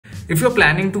If you're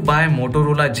planning to buy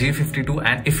Motorola G52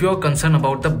 and if you're concerned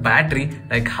about the battery,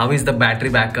 like how is the battery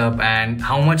backup and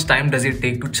how much time does it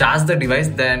take to charge the device,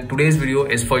 then today's video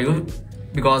is for you,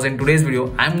 because in today's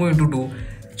video I'm going to do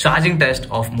charging test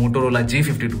of Motorola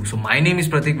G52. So my name is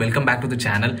Pratik, welcome back to the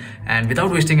channel, and without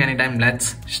wasting any time,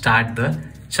 let's start the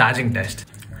charging test.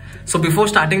 So before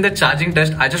starting the charging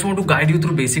test, I just want to guide you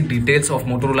through basic details of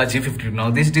Motorola G52. Now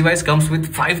this device comes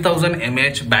with 5000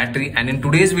 mAh battery, and in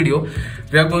today's video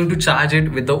we are going to charge it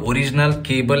with the original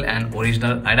cable and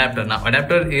original adapter. Now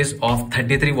adapter is of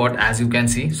 33 watt as you can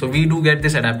see. So we do get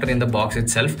this adapter in the box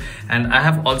itself, and I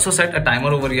have also set a timer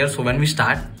over here. So when we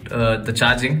start the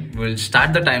charging, we'll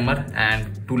start the timer,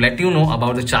 and to let you know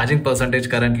about the charging percentage,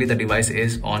 currently the device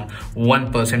is on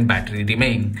 1% battery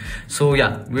remaining. So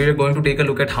yeah, we're going to take a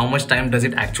look at how much time does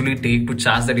it actually take to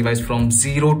charge the device from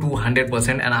 0 to 100%,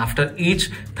 and after each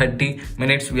 30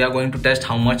 minutes we are going to test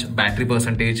how much battery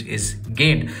percentage is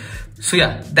gained. So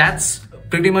yeah, that's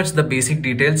pretty much the basic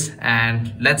details,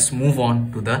 and let's move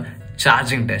on to the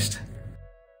charging test.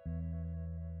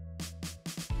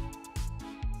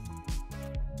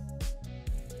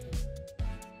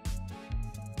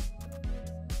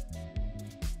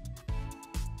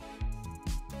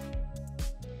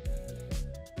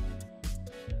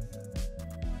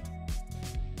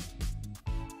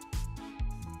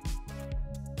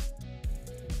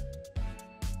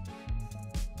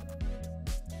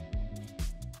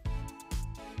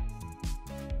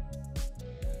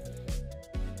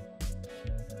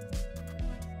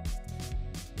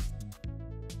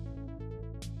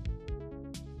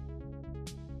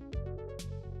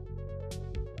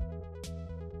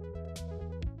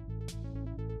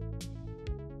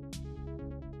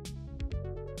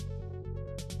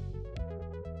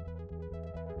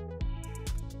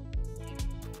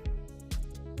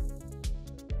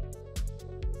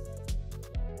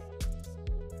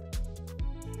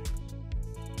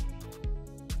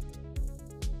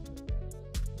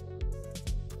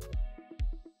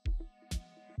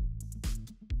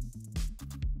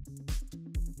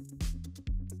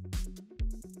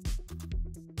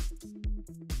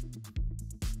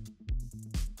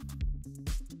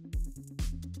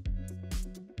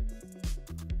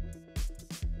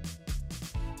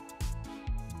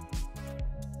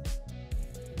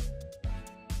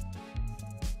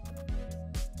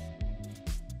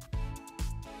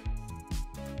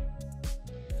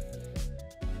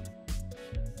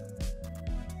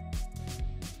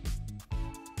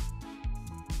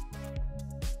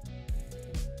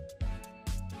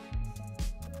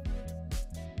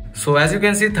 So as you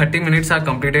can see, 30 minutes are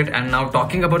completed, and now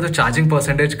talking about the charging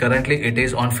percentage, currently it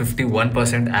is on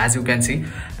 51% as you can see,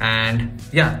 and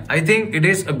yeah, I think it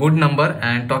is a good number.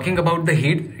 And talking about the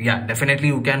heat, yeah, definitely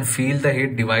you can feel the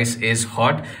heat. Device is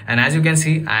hot, and as you can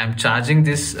see, I am charging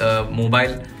this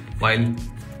mobile while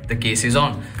the case is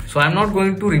on. So I'm not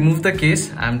going to remove the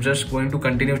case, I'm just going to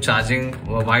continue charging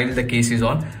while the case is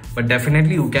on, but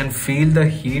definitely you can feel the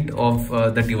heat of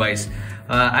the device.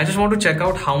 I just want to check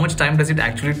out how much time does it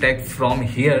actually take from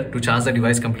here to charge the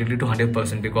device completely to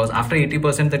 100%, because after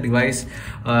 80% the device,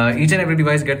 each and every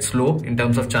device gets slow in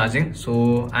terms of charging.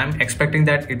 So I'm expecting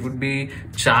that it would be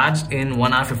charged in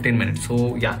 1 hour 15 minutes.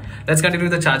 So yeah, let's continue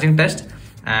the charging test,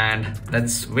 and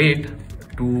let's wait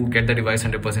to get the device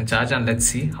 100% charged, and let's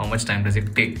see how much time does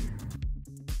it take.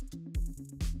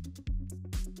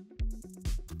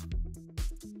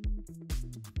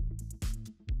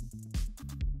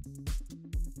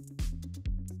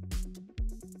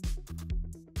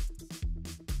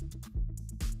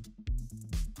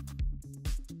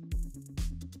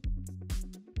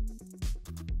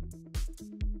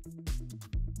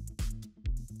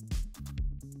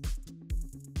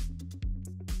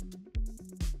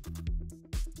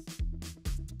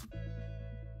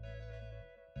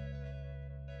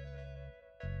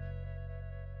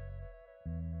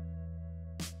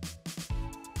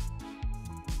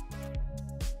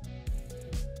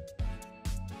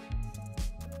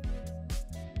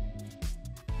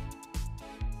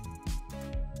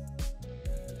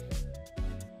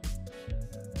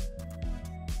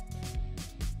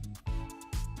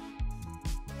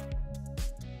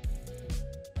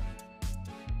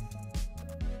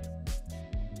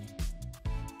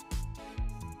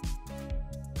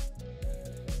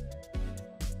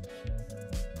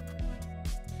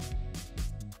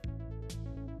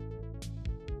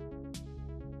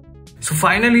 So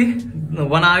finally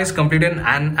 1 hour is completed,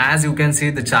 and as you can see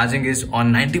the charging is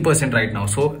on 90% right now.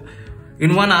 So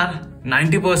in 1 hour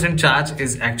 90% charge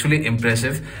is actually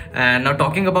impressive. And now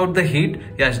talking about the heat,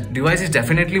 yes, device is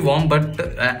definitely warm, but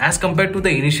as compared to the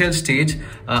initial stage,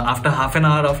 after half an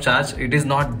hour of charge, it is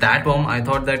not that warm. I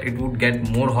thought that it would get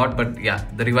more hot, but yeah,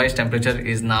 the device temperature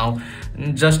is now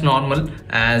just normal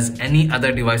as any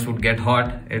other device would get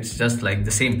hot. It's just like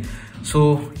the same.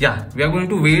 So yeah, we are going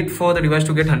to wait for the device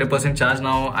to get 100% charge.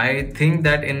 Now I think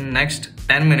that in next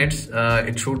 10 minutes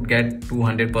it should get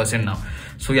 200% now.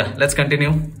 So yeah, let's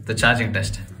continue the charging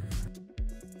test.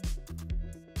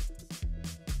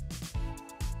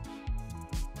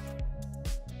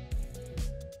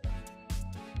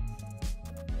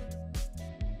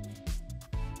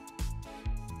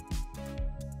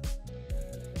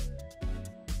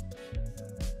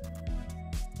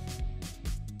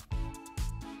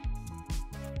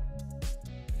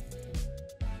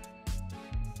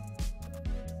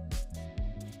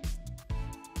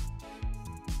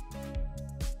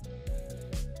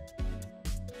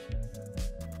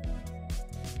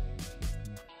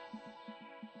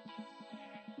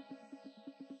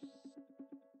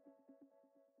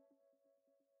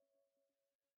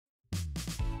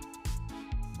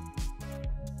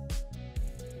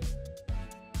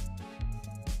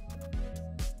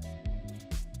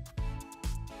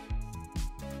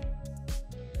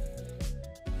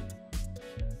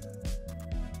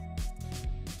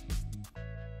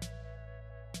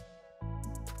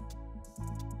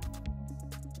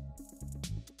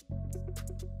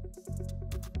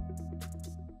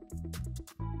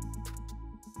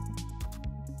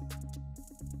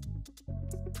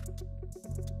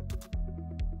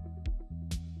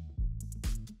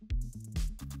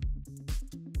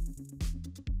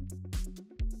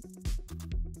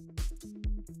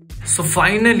 So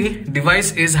finally,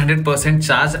 device is 100%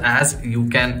 charged. As you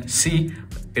can see,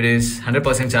 it is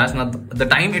 100% charged. Now the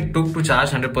time it took to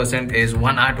charge 100% is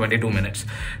 1 hour 22 minutes.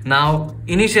 Now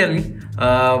initially,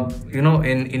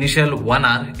 in initial 1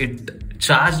 hour, it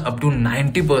charged up to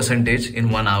 90% in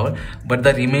 1 hour, but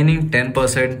the remaining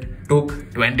 10%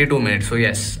 took 22 minutes. So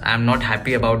yes, I'm not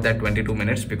happy about that 22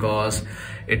 minutes because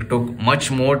it took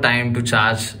much more time to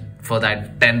charge for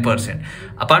that 10%.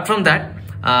 Apart from that,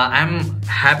 I'm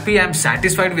happy, I'm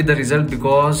satisfied with the result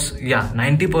because yeah,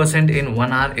 90% in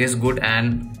 1 hour is good.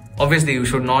 And obviously you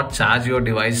should not charge your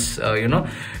device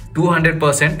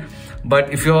 200%,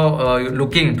 but if you're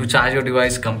looking to charge your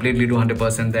device completely to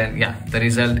 100%, then yeah, the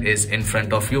result is in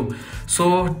front of you.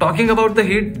 So talking about the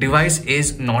heat, device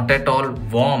is not at all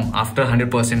warm after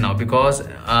 100% now, because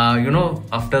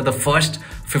after the first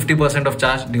 50% of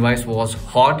charge, device was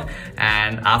hot,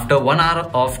 and after 1 hour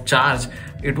of charge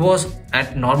it was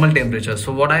at normal temperature.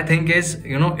 So what I think is,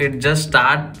 it just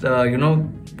start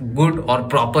good or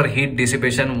proper heat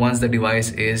dissipation once the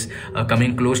device is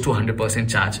coming close to 100%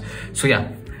 charge. So yeah,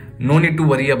 no need to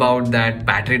worry about that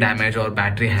battery damage or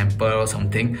battery hamper or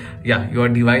something. Yeah, your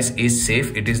device is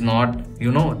safe. It is not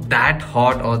that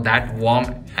hot or that warm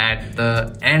at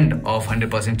the end of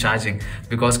 100% charging,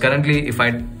 because currently if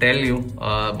I tell you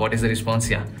what is the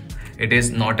response, yeah, it is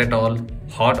not at all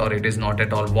hot or it is not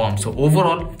at all warm. So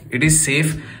overall it is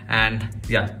safe, and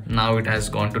yeah, now it has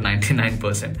gone to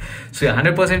 99%. So yeah,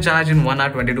 100% charge in 1 hour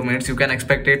 22 minutes. You can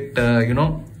expect it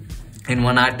in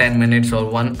 1 hour 10 minutes or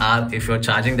 1 hour if you're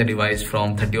charging the device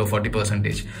from 30 or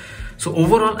 40%. So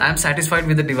overall I'm satisfied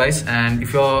with the device, and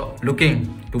if you're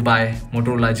looking to buy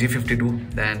Motorola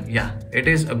G52, then yeah, it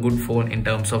is a good phone in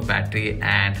terms of battery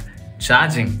and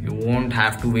charging. You won't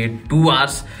have to wait 2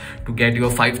 hours to get your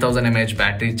 5000 mAh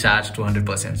battery charged to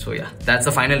 100%. So yeah, that's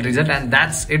the final result, and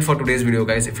that's it for today's video,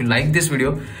 guys. If you like this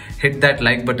video, hit that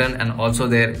like button, and also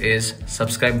there is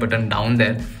subscribe button down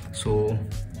there. So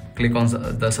click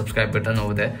on the subscribe button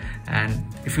over there, and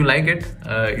if you like it,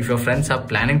 if your friends are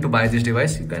planning to buy this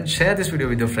device, you can share this video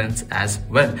with your friends as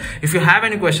well. If you have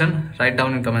any question, write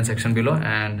down in comment section below,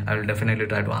 and I will definitely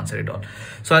try to answer it all.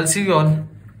 So I'll see you all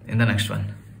in the next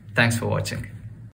one. Thanks for watching.